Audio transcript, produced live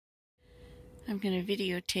I'm going to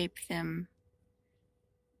videotape them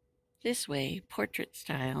this way, portrait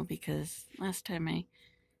style, because last time I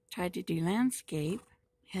tried to do landscape,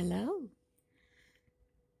 hello,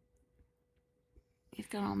 it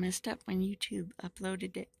got all messed up when YouTube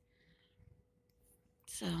uploaded it.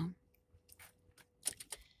 So I'm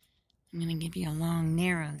going to give you a long,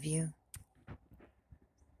 narrow view.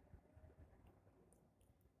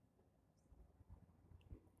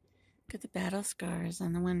 Look at the battle scars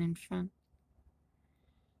on the one in front.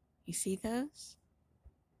 You see those?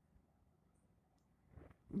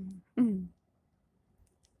 Mm-hmm.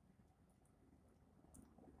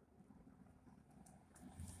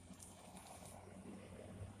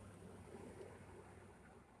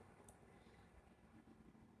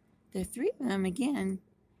 There are three of them again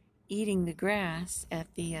eating the grass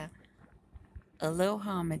at the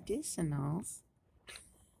Aloha Medicinals,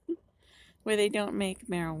 where they don't make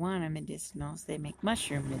marijuana medicinals, they make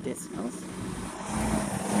mushroom medicinals.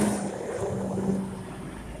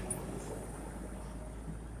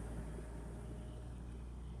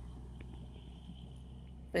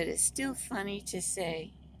 But it's still funny to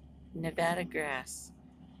say Nevada grass,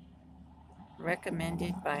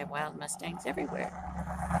 recommended by wild mustangs everywhere.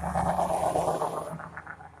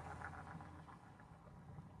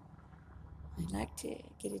 I'd like to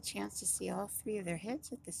get a chance to see all three of their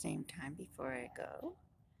heads at the same time before I go.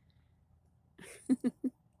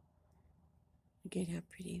 Look at how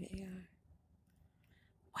pretty they are.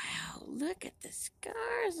 Wow, look at the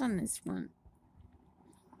scars on this one.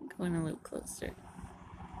 I'm going a little closer.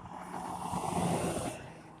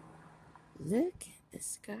 Look at the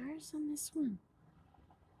scars on this one.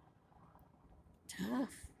 Tough.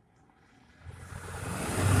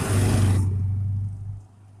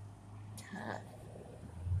 Tough.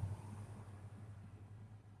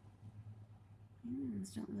 These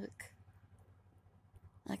don't look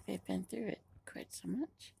like they've been through it quite so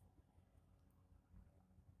much.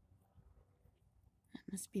 That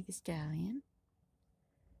must be the stallion.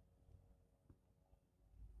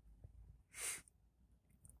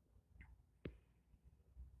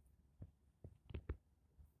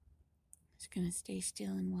 Just gonna stay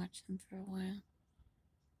still and watch them for a while.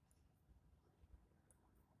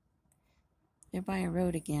 They're by a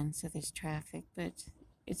road again, so there's traffic, but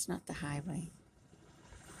it's not the highway.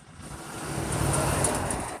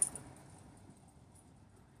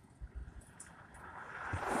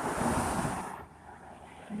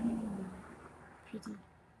 Pretty.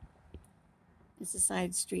 It's a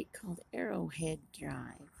side street called Arrowhead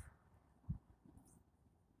Drive.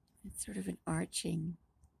 It's sort of an arching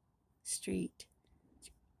street.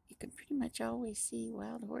 You can pretty much always see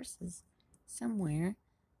wild horses somewhere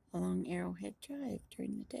along Arrowhead Drive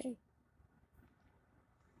during the day.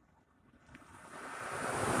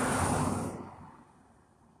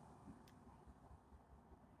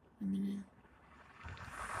 I'm gonna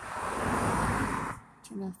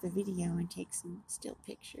turn off the video and take some still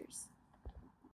pictures.